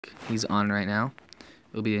He's on right now.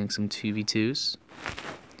 We'll be doing some 2v2s.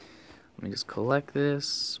 Let me just collect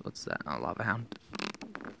this. What's that? Oh, lava hound.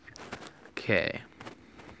 Okay.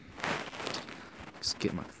 Just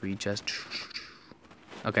get my free chest.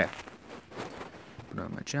 Okay. Put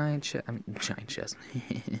on my giant chest. I mean, giant chest.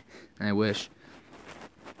 I wish.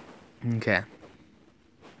 Okay.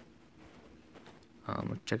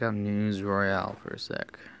 Let's check out News Royale for a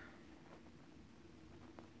sec.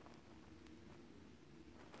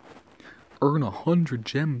 Earn 100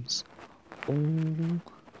 gems. Oh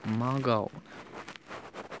my god.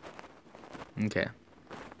 Okay.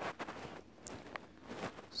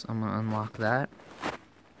 So I'm gonna unlock that.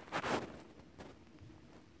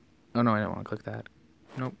 Oh no, I don't want to click that.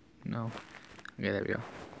 Nope, no. Okay, there we go.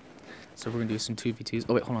 So we're gonna do some 2v2s.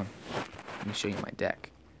 Oh wait, hold on. Let me show you my deck.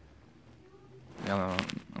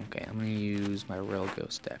 Okay, I'm gonna use my Royal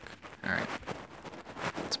Ghost deck. Alright.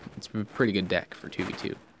 It's a pretty good deck for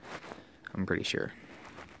 2v2. I'm pretty sure.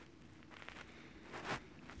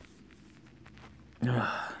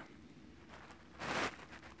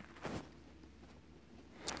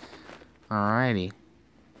 Alrighty.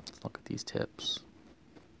 Let's look at these tips.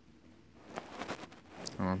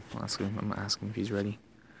 I'm gonna ask him if he's ready.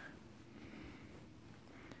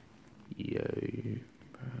 Yay.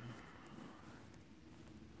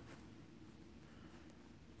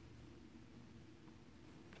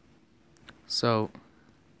 So,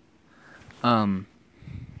 yeah,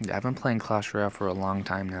 I've been playing Clash Royale for a long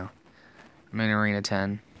time now. I'm in Arena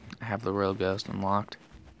 10. I have the Royal Ghost unlocked.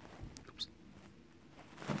 Oops.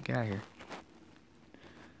 Oh, get out of here.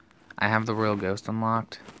 I have the Royal Ghost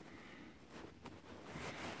unlocked.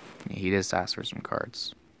 Yeah, he just asked for some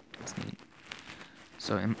cards. That's neat.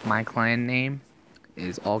 So my clan name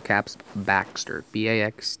is all caps Baxter.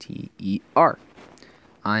 B-A-X-T-E-R.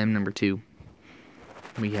 I am number 2.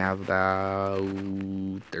 We have about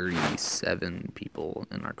 37 people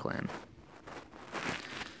in our clan.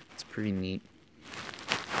 It's pretty neat.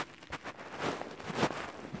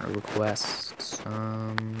 Our requests,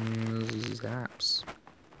 zaps.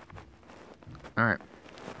 Alright.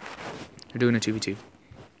 We're doing a 2v2.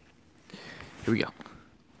 Here we go.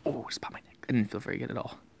 Oh, just popped my neck. I didn't feel very good at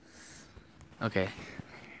all. Okay.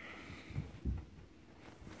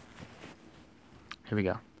 Here we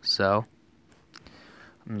go. So,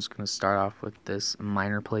 I'm just going to start off with this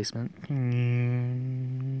minor placement.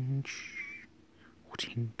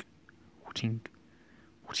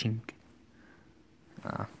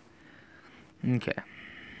 Okay.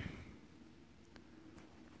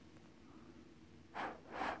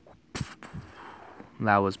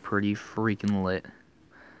 That was pretty freaking lit.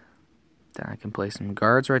 Then I can place some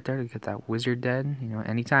guards right there to get that wizard dead, you know,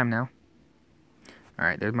 anytime now.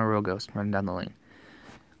 Alright, there's my Royal Ghost running down the lane.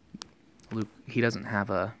 Luke, he doesn't have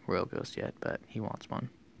a Royal Ghost yet, but he wants one.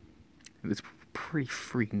 It's pretty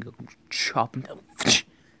freaking good. Chop him down.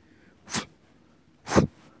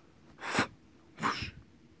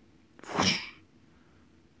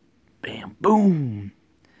 Bam, boom.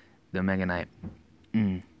 The Mega Knight.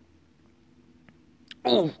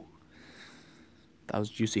 Oh, that was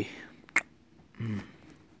juicy.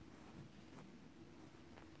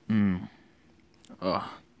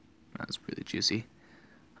 Oh, that was really juicy.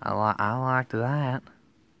 I liked that.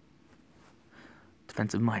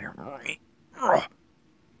 Defensive miner.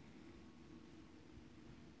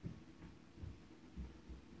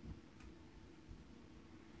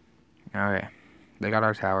 Okay, they got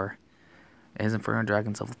our tower. It is Inferno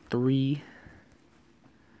Dragon's level 3.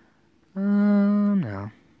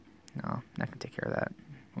 No, I can take care of that.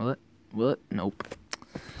 Will it? Will it? Nope.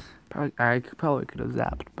 I probably could have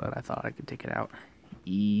zapped, but I thought I could take it out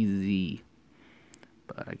easy.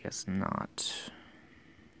 But I guess not.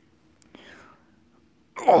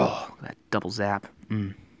 Oh, that double zap.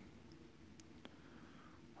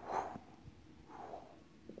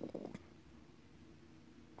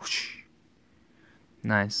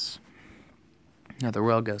 Nice. Now the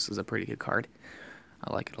Royal Ghost is a pretty good card.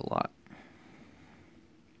 I like it a lot.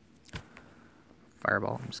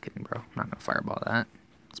 Fireball. I'm just kidding, bro. I'm not gonna fireball that.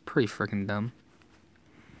 It's pretty freaking dumb.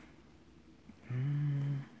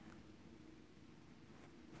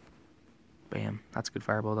 Bam. That's a good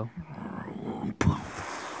fireball, though.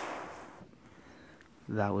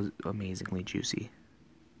 That was amazingly juicy.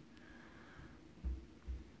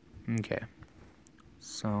 Okay.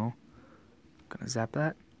 So, gonna zap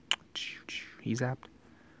that. He zapped.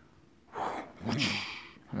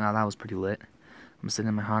 Now that was pretty lit. I'm sitting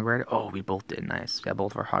in my Hog Rider. Oh, we both did. Nice. Yeah,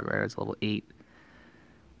 both of our Hog Riders level 8.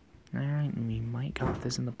 Alright, we might got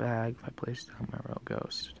this in the bag if I place down my Royal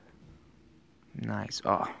Ghost. Nice.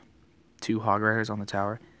 Oh, 2 Hog Riders on the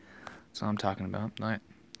tower. That's what I'm talking about. Alright,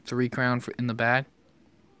 3 crown in the bag.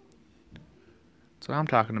 That's what I'm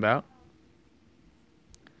talking about.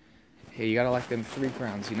 Hey, you gotta like them 3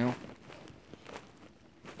 crowns, you know?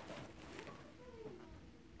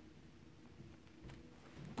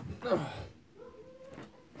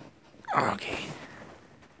 Okay.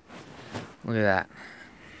 Look at that.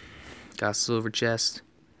 Got a silver chest.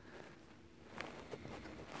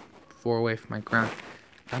 4 away from my crown.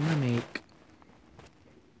 I'm gonna make...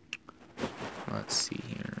 Let's see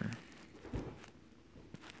here.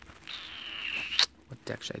 What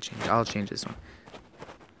deck should I change? I'll change this one.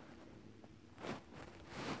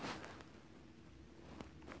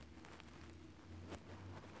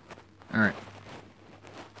 Alright.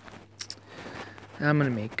 I'm gonna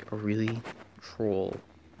make a really troll.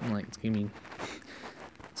 Like, it's gonna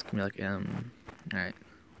be like, alright.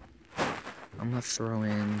 I'm gonna throw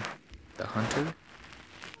in the hunter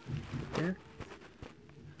right there.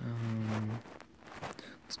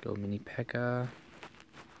 Let's go mini P.E.K.K.A.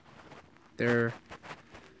 There.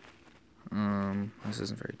 This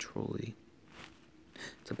isn't very trolly.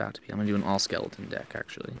 It's about to be. I'm gonna do an all skeleton deck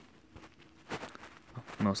actually. Well,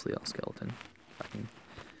 mostly all skeleton.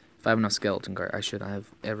 If I have enough skeleton card, I should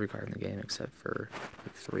have every card in the game except for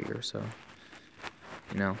like 3 or so.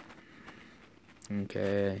 You know.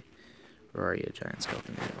 Okay. Where are you, giant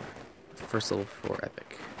skeleton? First level 4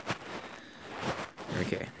 epic.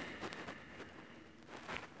 Okay.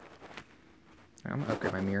 I'm gonna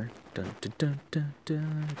upgrade my mirror. Dun, dun, dun, dun,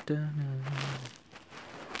 dun, dun, dun.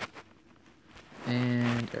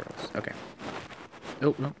 And arrows. Okay.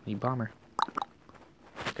 Oh, no, need bomber.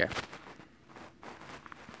 Okay.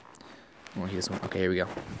 Well, he doesn't. Okay, here we go.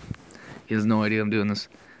 He has no idea I'm doing this.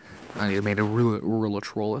 I need to make a real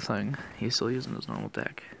troll thing. He's still using his normal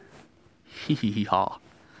deck. Hee hee hee ha.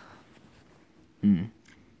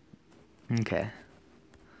 Okay.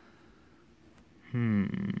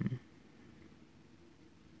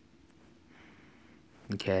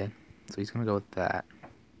 Okay. So he's gonna go with that.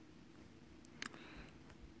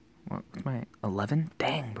 What's my 11?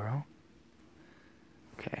 Dang, bro.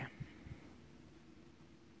 Okay.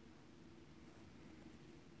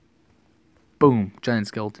 Boom. Giant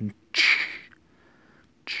skeleton.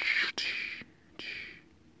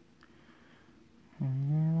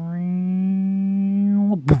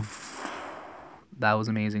 That was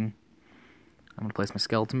amazing. I'm gonna place my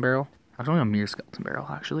skeleton barrel. Actually, a mere skeleton barrel,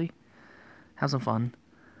 actually. Have some fun.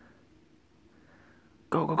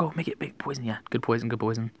 Go, go, go. Make it big poison. Yeah, good poison, good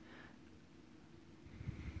poison.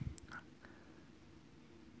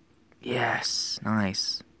 Yes,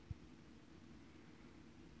 nice.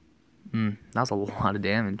 That was a lot of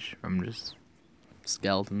damage from just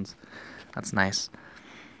skeletons. That's nice.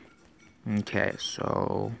 Okay,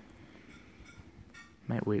 so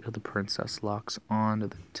might wait till the princess locks onto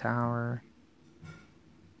the tower.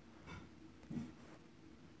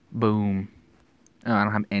 Boom. Oh, I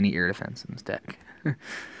don't have any air defense in this deck.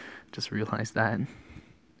 Just realized that.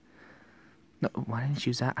 No, why didn't you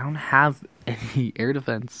use that? I don't have any air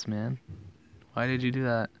defense, man. Why did you do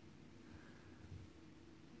that?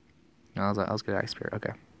 No, I was good at Ice Spirit.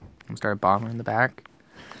 Okay. I'm gonna start a bomber in the back.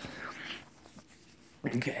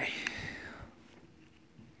 Okay.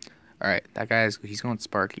 Alright, that guy's he's going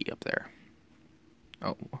Sparky up there.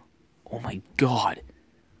 Oh. Oh my god.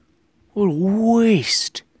 What a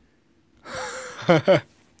waste.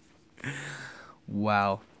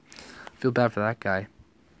 Wow. Feel bad for that guy.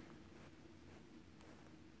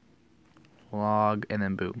 Log and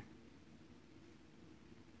then boom.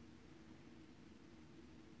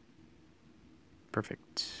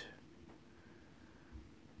 Perfect.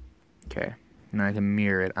 Okay. Now I can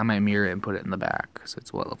mirror it. I might mirror it and put it in the back. So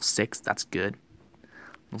it's what, level 6? That's good.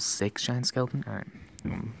 Level 6 giant skeleton? Alright.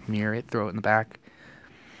 Mirror it, throw it in the back.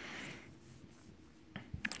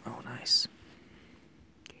 Oh, nice.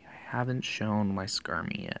 Okay, I haven't shown my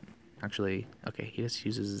Skarmy yet. Actually, okay, he just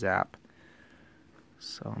uses Zap.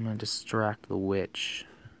 So I'm going to distract the witch.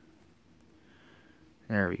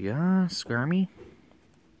 There we go. Skarmy.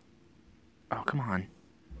 Oh, come on.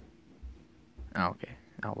 Oh, okay.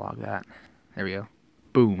 I'll log that. There we go.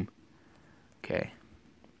 Boom. Okay.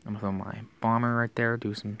 I'm going to throw my bomber right there.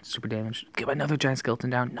 Do some super damage. Get another giant skeleton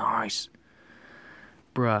down. Nice.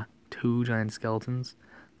 Bruh. 2 giant skeletons.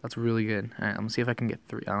 That's really good. Alright, I'm going to see if I can get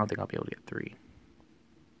 3. I don't think I'll be able to get 3.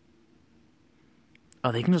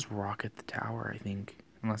 Oh, they can just rocket the tower, I think.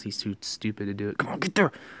 Unless he's too stupid to do it. Come on, get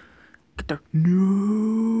there! Get there!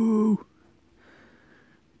 No!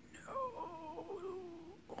 No!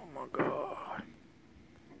 Oh my god.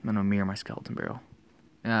 I'm gonna mirror my skeleton barrel.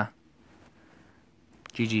 Yeah.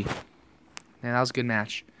 GG. Yeah, that was a good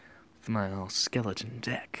match with my little skeleton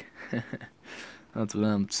deck. That's what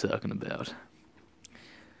I'm talking about.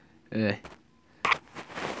 You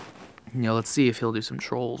know, let's see if he'll do some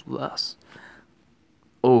trolls with us.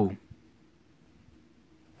 Oh.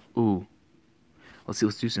 Ooh. Let's see,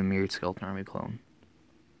 let's do some mirrored skeleton army clone.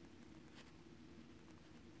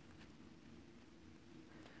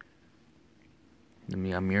 Let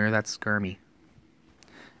me mirror that skirmy.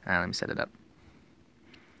 Alright, let me set it up.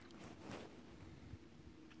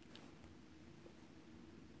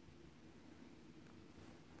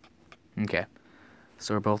 Okay.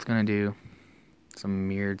 So we're both gonna do some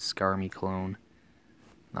mirrored skirmy clone.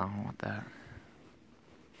 No, I don't want that.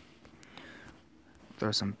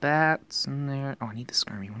 Throw some bats in there. Oh, I need the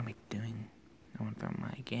skirmy. What am I doing? I want to throw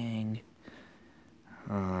my gang.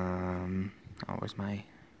 Oh, where's my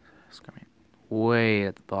skirmy? Way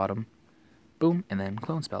at the bottom. Boom, and then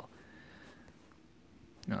clone spell.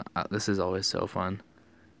 This is always so fun.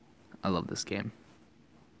 I love this game.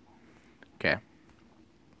 Okay.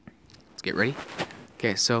 Let's get ready.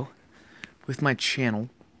 Okay, so with my channel,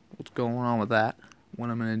 what's going on with that? What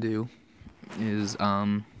I'm gonna do is,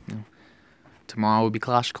 tomorrow will be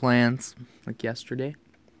Clash of Clans, like yesterday,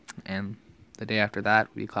 and the day after that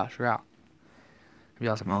will be Clash Royale. It'll be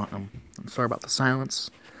awesome. I'm sorry about the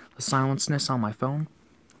silenceness on my phone.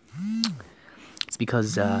 It's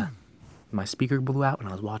because my speaker blew out when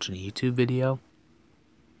I was watching a YouTube video.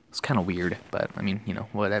 It's kind of weird, but I mean, you know,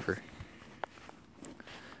 whatever.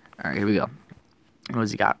 All right, here we go. What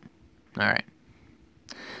does he got? All right,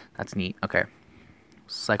 that's neat. Okay,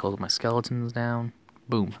 cycle my skeletons down.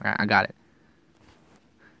 Boom. All right, I got it.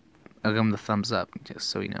 I'll give him the thumbs up just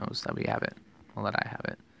so he knows that we have it. I'll let I have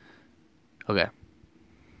it. Okay.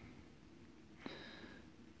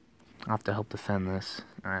 I'll have to help defend this.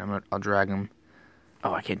 Alright, I'll drag him.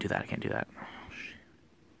 Oh, I can't do that. I can't do that. Oh, shit.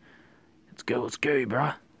 Let's go,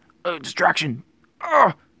 bruh. Oh, distraction.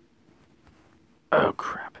 Oh, oh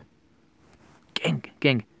crap.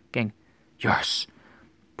 Gang. Yes.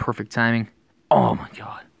 Perfect timing. Oh my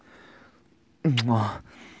god.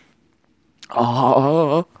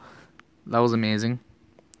 Oh. That was amazing.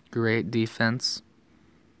 Great defense.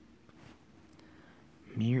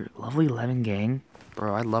 Lovely 11 gang.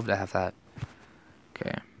 Bro, I'd love to have that.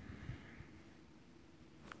 Okay.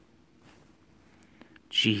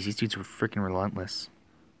 Jeez, these dudes were freaking relentless.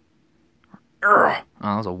 Oh,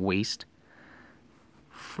 that was a waste.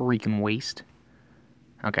 Freaking waste.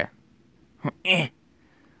 Okay. Okay.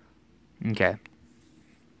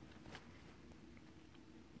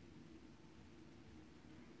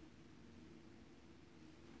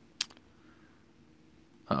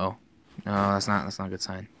 Uh-oh. No, that's not a good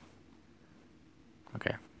sign.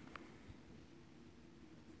 Okay.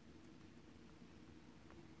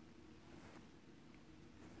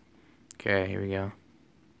 Okay, here we go.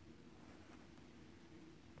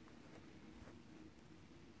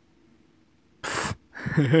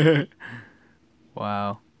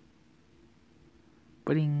 Wow.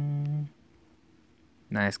 Pudding.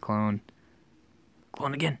 Nice clone.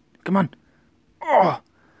 Clone again. Come on. Oh,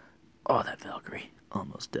 that Valkyrie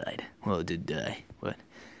almost died. Well, it did die, but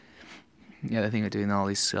yeah, the thing with doing all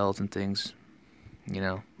these skeleton things, you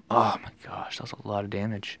know. Oh my gosh, that was a lot of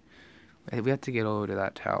damage. We have to get over to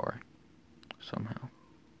that tower somehow.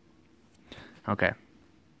 Okay.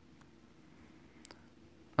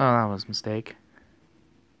 Oh, that was a mistake.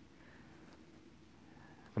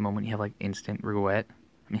 The moment you have like instant regret.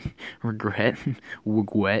 Regret.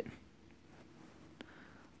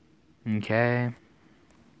 Okay.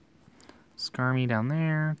 Skarmy down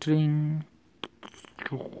there. Ding.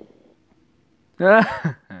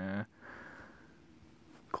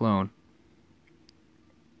 Clone.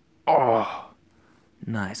 Oh,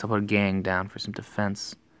 nice. I'll put a gang down for some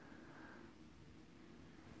defense.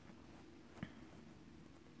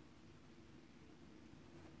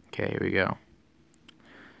 Okay, here we go.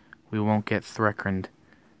 We won't get threatened.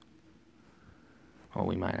 Oh,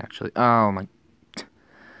 we might actually. Oh my.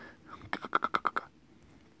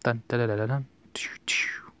 Dun, dun, dun, dun, dun.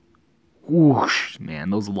 Whoosh, man,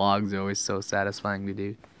 those logs are always so satisfying to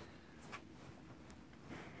do.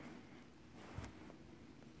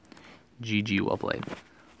 GG, well played.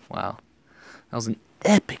 Wow. That was an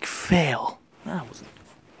epic fail. That was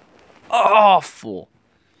awful.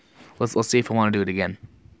 Let's see if I want to do it again.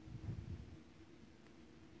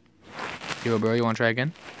 Yo, bro, you want to try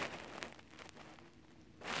again?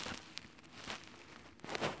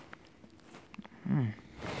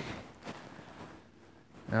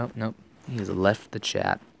 Nope. He's left the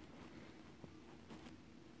chat.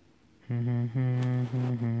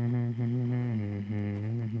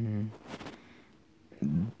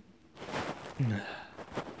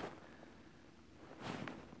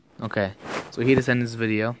 Okay. So he just ended his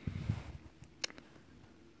video.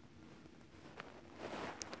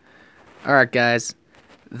 Alright guys,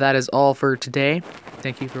 that is all for today.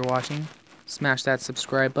 Thank you for watching. Smash that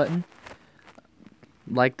subscribe button.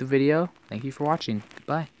 Like the video. Thank you for watching.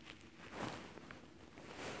 Goodbye.